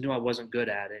 I just knew I wasn't good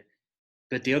at it.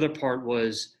 But the other part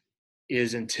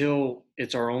is until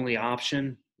it's our only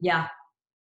option. Yeah.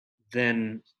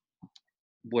 Then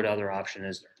what other option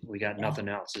is there? We got nothing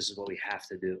else. This is what we have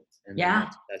to do. And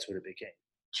that's what it became.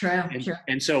 True.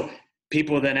 And so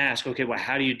people then ask, okay, well,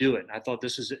 how do you do it? And I thought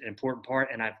this is an important part.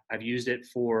 And I've used it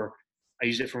for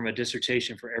my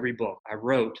dissertation for every book. I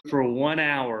wrote for 1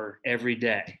 hour every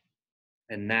day.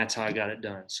 And that's how I got it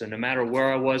done. So no matter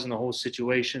where I was in the whole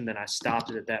situation, then I stopped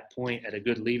it at that point at a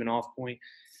good leaving off point.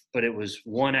 But it was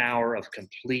 1 hour of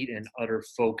complete and utter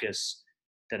focus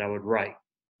that I would write.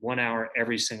 1 hour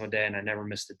every single day, and I never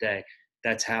missed a day.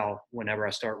 That's how, whenever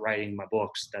I start writing my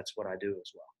books, that's what I do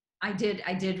as well. I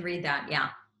did read that. Yeah.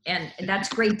 And that's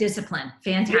great discipline.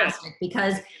 Fantastic. Yeah.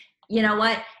 Because you know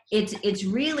what? It's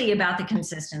really about the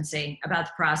consistency, about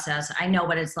the process. I know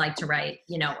what it's like to write,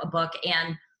 a book.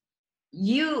 And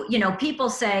people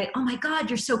say, oh my God,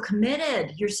 you're so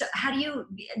committed. How do you,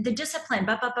 the discipline,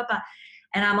 blah, blah, blah, blah.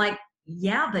 And I'm like,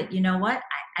 yeah, but you know what?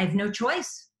 I have no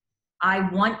choice. I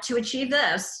want to achieve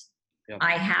this. Yep.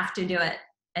 I have to do it.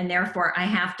 And therefore I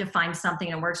have to find something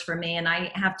that works for me. And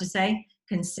I have to say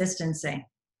consistency.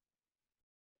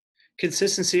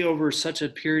 Consistency over such a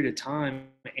period of time,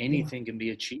 anything can be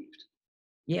achieved.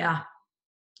 Yeah.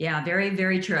 Yeah. Very,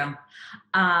 very true.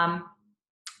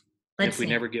 If we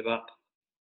never give up.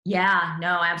 Yeah,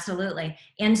 no, absolutely.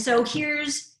 And so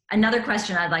here's another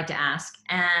question I'd like to ask.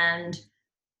 And,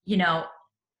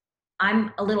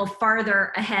 I'm a little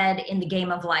farther ahead in the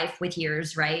game of life with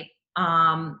years, right?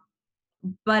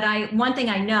 But one thing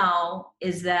I know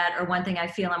is that, or one thing I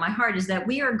feel in my heart is that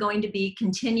we are going to be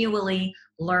continually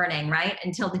learning, right?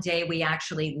 Until the day we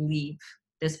actually leave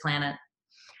this planet.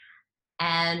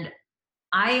 And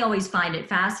I always find it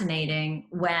fascinating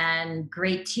when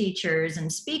great teachers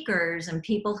and speakers and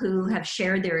people who have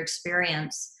shared their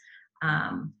experience,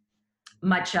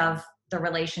 much of the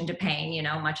relation to pain,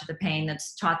 much of the pain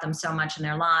that's taught them so much in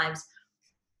their lives.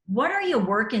 What are you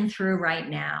working through right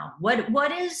now?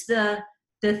 What is the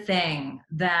thing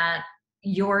that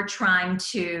you're trying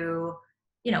to,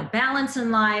 balance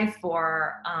in life,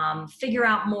 or figure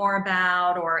out more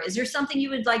about? Or is there something you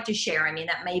would like to share? I mean,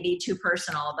 that may be too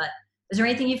personal, but is there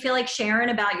anything you feel like sharing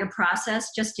about your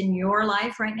process just in your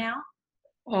life right now?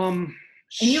 And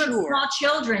you have small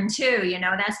children too,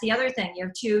 that's the other thing. You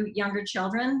have 2 younger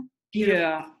children. Beautiful.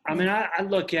 Yeah. I mean, I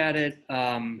look at it,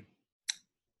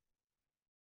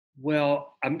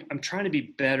 well, I'm trying to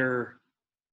be better.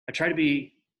 I want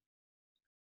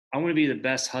to be the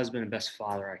best husband and best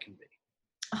father I can be.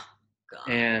 Oh, God.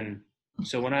 And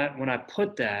so when I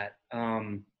put that,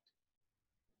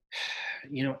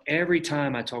 every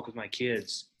time I talk with my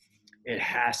kids, it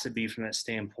has to be from that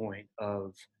standpoint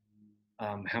of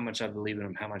how much I believe in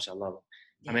them, how much I love them.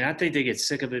 Yeah. I mean, I think they get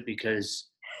sick of it because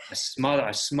I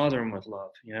smother them with love,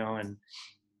 and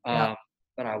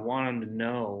but I want them to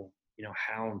know,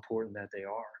 how important that they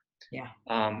are. Yeah.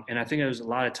 And I think there was a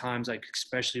lot of times, like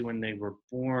especially when they were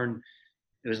born,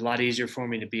 it was a lot easier for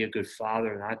me to be a good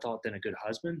father than I thought than a good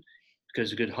husband,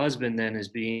 because a good husband then is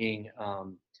being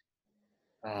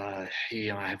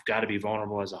I've got to be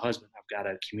vulnerable as a husband. I've got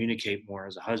to communicate more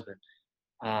as a husband.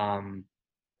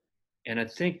 And I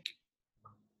think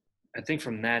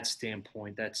from that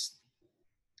standpoint, that's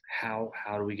how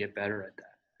do we get better at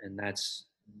that? And that's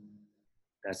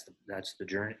the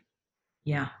journey.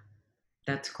 Yeah,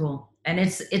 that's cool. And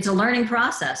it's a learning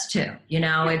process too.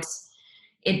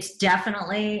 It's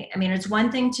definitely, I mean, it's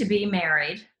one thing to be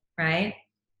married, right?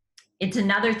 It's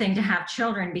another thing to have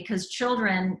children, because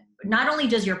children, not only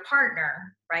does your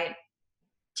partner, right,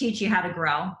 teach you how to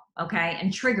grow, okay,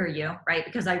 and trigger you, right?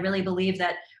 Because I really believe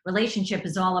that relationship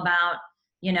is all about,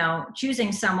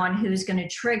 choosing someone who's going to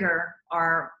trigger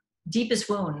our deepest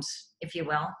wounds, if you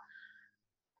will.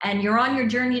 And you're on your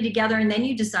journey together, and then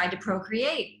you decide to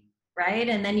procreate, right?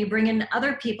 And then you bring in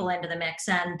other people into the mix,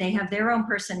 and they have their own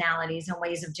personalities and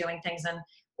ways of doing things, and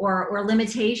or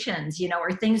limitations,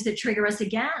 or things that trigger us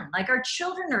again. Like our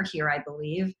children are here, I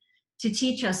believe, to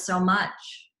teach us so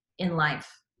much in life.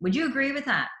 Would you agree with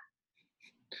that?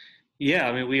 Yeah,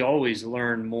 I mean, we always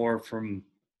learn more from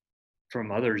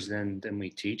others than we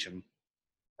teach them.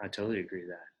 I totally agree with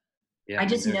that. Yeah, I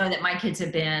just know that my kids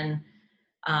have been,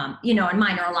 and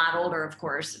mine are a lot older, of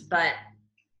course, but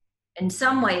in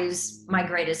some ways, my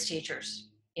greatest teachers,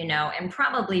 and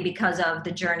probably because of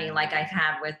the journey like I've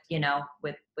had with,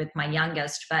 with my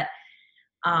youngest, but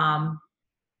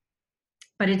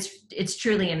it's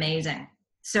truly amazing.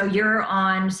 So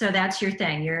so that's your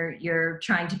thing. You're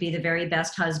trying to be the very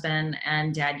best husband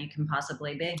and dad you can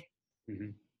possibly be. Mm-hmm.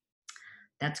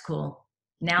 That's cool.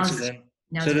 So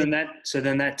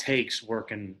then that takes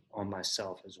working on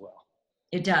myself as well.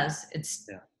 It does. It's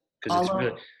because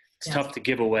it's tough to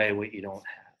give away what you don't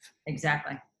have.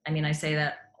 Exactly. I mean, I say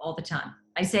that all the time.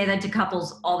 I say that to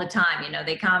couples all the time.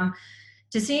 They come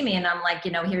to see me and I'm like,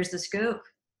 here's the scoop.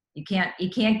 You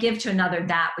can't give to another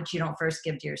that which you don't first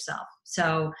give to yourself.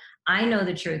 So I know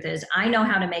the truth is I know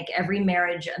how to make every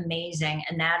marriage amazing.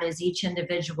 And that is each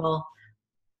individual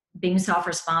being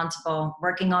self-responsible,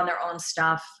 working on their own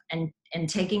stuff and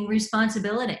taking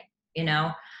responsibility,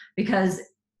 because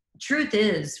truth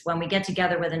is when we get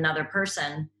together with another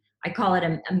person, I call it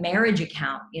a marriage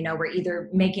account. We're either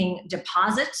making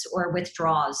deposits or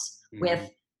withdrawals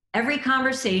with every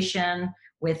conversation,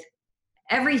 with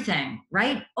everything,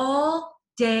 right? All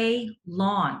day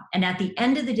long. And at the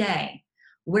end of the day,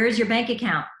 where's your bank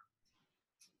account?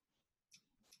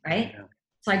 Right? Yeah.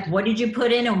 It's like, what did you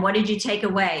put in and what did you take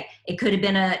away? It could have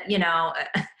been a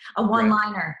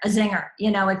one-liner, a zinger,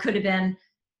 it could have been,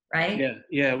 right? Yeah.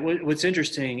 Yeah. What's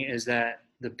interesting is that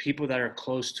the people that are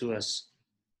close to us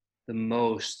the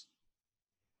most,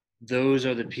 those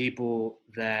are the people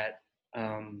that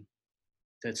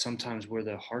that sometimes we're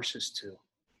the harshest to.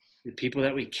 The people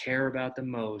that we care about the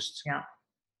most,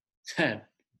 that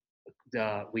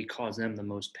we cause them the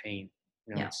most pain.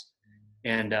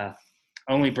 And I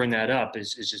only bring that up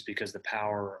is just because the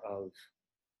power of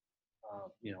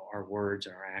our words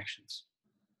and our actions.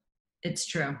 It's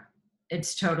true.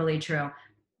 It's totally true.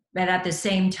 But at the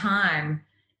same time,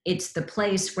 it's the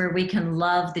place where we can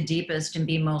love the deepest and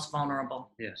be most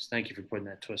vulnerable. Yes. Thank you for putting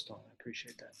that twist on. I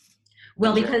appreciate that.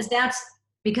 Well,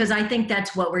 because I think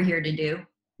that's what we're here to do.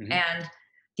 Mm-hmm. And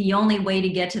the only way to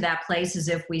get to that place is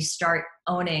if we start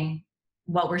owning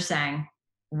what we're saying,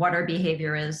 what our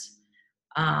behavior is,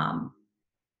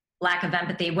 lack of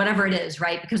empathy, whatever it is,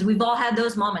 right? Because we've all had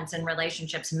those moments in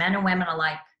relationships, men and women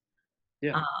alike.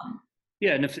 Yeah.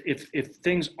 Yeah, and if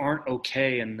things aren't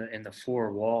okay in the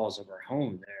four walls of our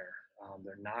home,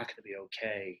 they're not going to be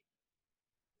okay,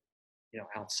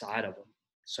 outside of them.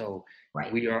 So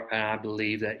right. We are. And I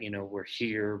believe that we're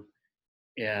here,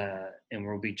 and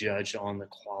we'll be judged on the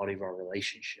quality of our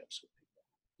relationships with people.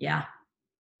 Yeah,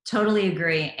 totally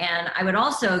agree. And I would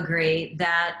also agree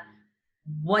that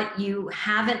what you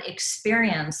haven't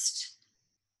experienced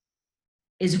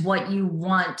is what you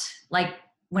want. Like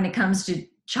when it comes to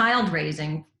child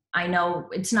raising, I know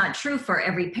it's not true for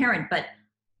every parent, but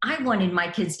I wanted my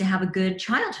kids to have a good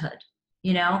childhood.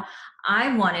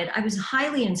 I was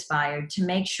highly inspired to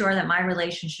make sure that my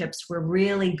relationships were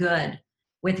really good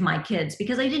with my kids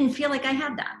because I didn't feel like I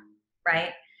had that,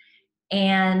 right?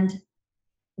 And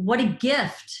what a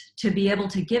gift to be able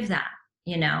to give that,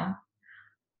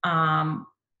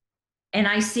 and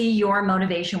I see your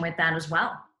motivation with that as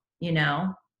well.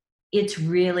 It's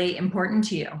really important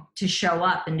to you to show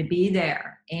up and to be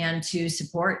there and to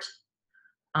support.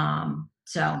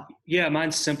 So yeah,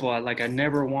 mine's simple. I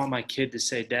never want my kid to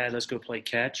say, "Dad, let's go play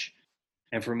catch,"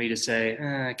 and for me to say,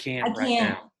 "I can't right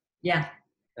now." Yeah.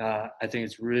 I think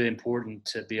it's really important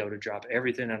to be able to drop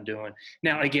everything I'm doing.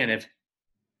 Now, again, if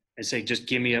I say, just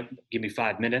give me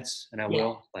 5 minutes and I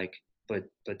will,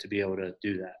 but to be able to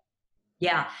do that.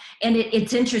 Yeah. And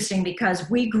it's interesting because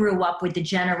we grew up with the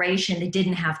generation that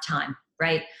didn't have time,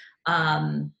 right?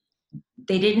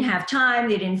 They didn't have time.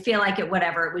 They didn't feel like it,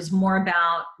 whatever. It was more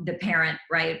about the parent,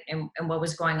 right? And what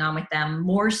was going on with them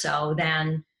more so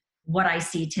than what I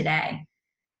see today.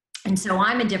 And so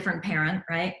I'm a different parent,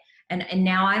 right? And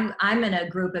now I'm in a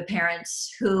group of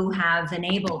parents who have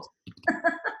enabled.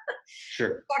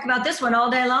 Sure. Talk about this one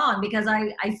all day long because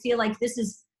I feel like this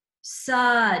is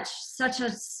such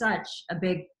a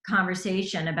big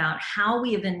conversation about how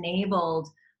we have enabled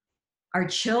our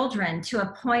children to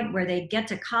a point where they get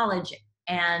to college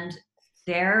and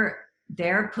they're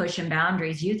pushing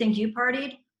boundaries. You think you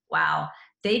partied? Wow.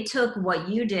 They took what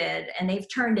you did and they've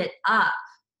turned it up,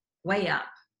 way up,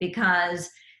 because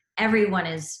everyone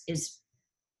is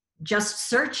just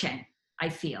searching, I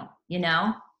feel, you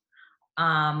know?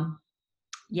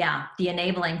 Yeah, the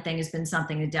enabling thing has been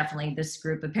something that definitely this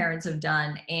group of parents have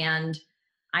done. And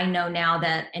I know now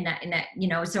that, you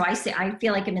know, so I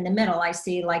feel like I'm in the middle. I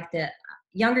see like the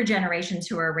younger generations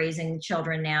who are raising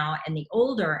children now and the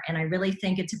older. And I really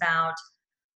think it's about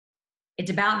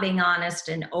being honest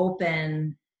and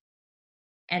open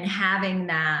and having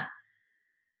that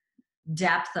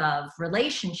depth of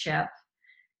relationship,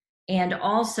 and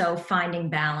also finding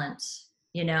balance,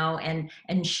 you know,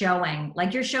 and showing,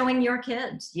 like you're showing your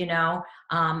kids, you know.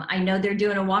 I know they're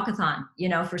doing a walkathon, you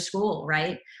know, for school,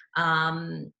 right?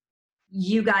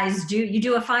 You guys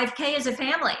do a 5K as a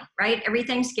family, right? Every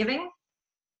Thanksgiving?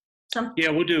 Yeah,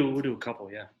 we'll do a couple,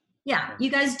 yeah. Yeah,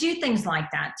 you guys do things like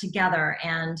that together,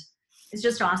 and it's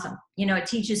just awesome. You know, it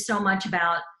teaches so much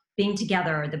about being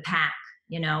together, the pack,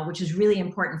 you know, which is really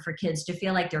important for kids to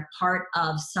feel like they're part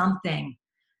of something,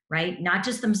 right? Not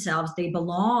just themselves, they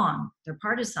belong, they're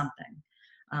part of something.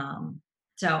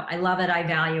 So I love it, I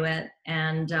value it,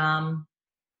 and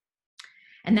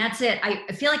that's it.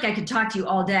 I feel like I could talk to you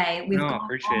all day. We've gone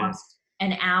almost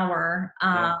an hour.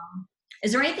 Yeah.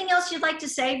 Is there anything else you'd like to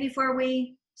say before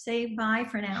we say bye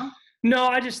for now? No,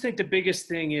 I just think the biggest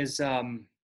thing is,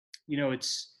 you know,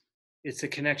 it's a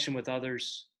connection with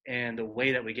others, and the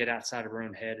way that we get outside of our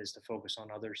own head is to focus on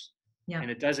others. Yeah. And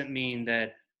it doesn't mean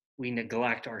that we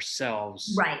neglect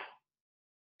ourselves. Right.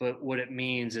 But what it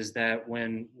means is that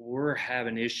when we're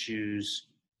having issues,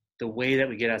 the way that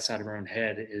we get outside of our own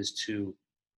head is to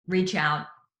reach out,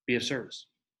 be of service,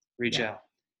 reach out.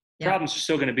 Yeah. Problems are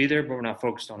still going to be there, but we're not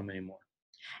focused on them anymore.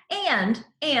 And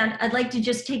I'd like to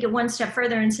just take it one step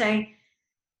further and say,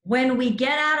 when we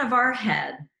get out of our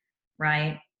head,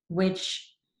 right,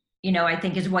 which, you know, I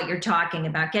think is what you're talking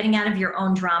about, getting out of your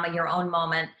own drama, your own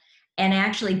moment, and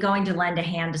actually going to lend a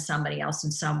hand to somebody else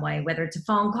in some way, whether it's a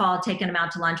phone call, taking them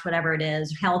out to lunch, whatever it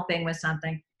is, helping with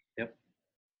something. Yep.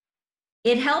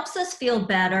 It helps us feel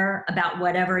better about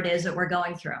whatever it is that we're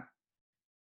going through,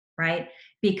 right?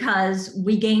 Because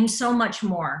we gain so much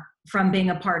more from being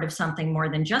a part of something more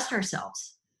than just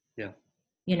ourselves. Yeah.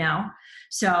 You know?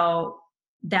 So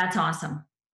that's awesome.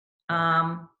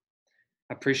 I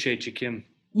appreciate you, Kim.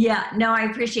 Yeah, no, I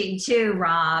appreciate you too,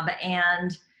 Rob.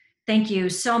 And thank you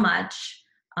so much.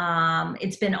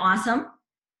 It's been awesome.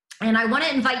 And I want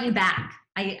to invite you back.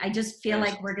 I just feel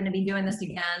like we're going to be doing this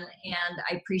again. And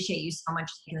I appreciate you so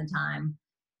much taking the time.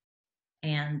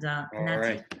 And that's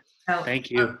right. it. So, thank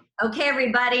you. Okay,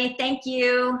 everybody. Thank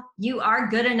you. You are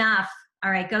good enough.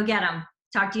 All right, go get them.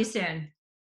 Talk to you soon.